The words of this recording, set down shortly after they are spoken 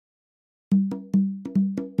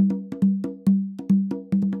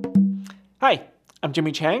Hi, I'm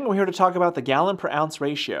Jimmy Chang. We're here to talk about the gallon per ounce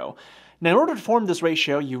ratio. Now, in order to form this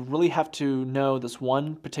ratio, you really have to know this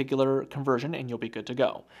one particular conversion and you'll be good to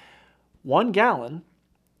go. 1 gallon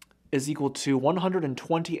is equal to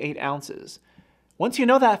 128 ounces. Once you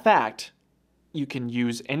know that fact, you can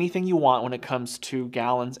use anything you want when it comes to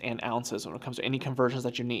gallons and ounces, when it comes to any conversions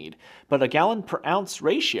that you need. But a gallon per ounce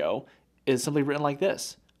ratio is simply written like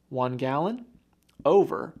this: 1 gallon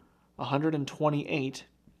over 128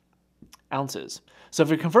 ounces. So if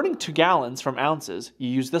you're converting to gallons from ounces, you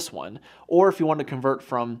use this one. Or if you want to convert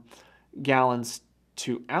from gallons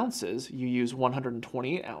to ounces, you use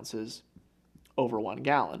 128 ounces over 1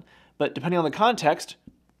 gallon. But depending on the context,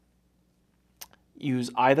 use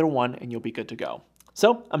either one and you'll be good to go.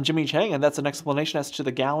 So I'm Jimmy Chang, and that's an explanation as to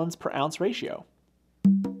the gallons per ounce ratio.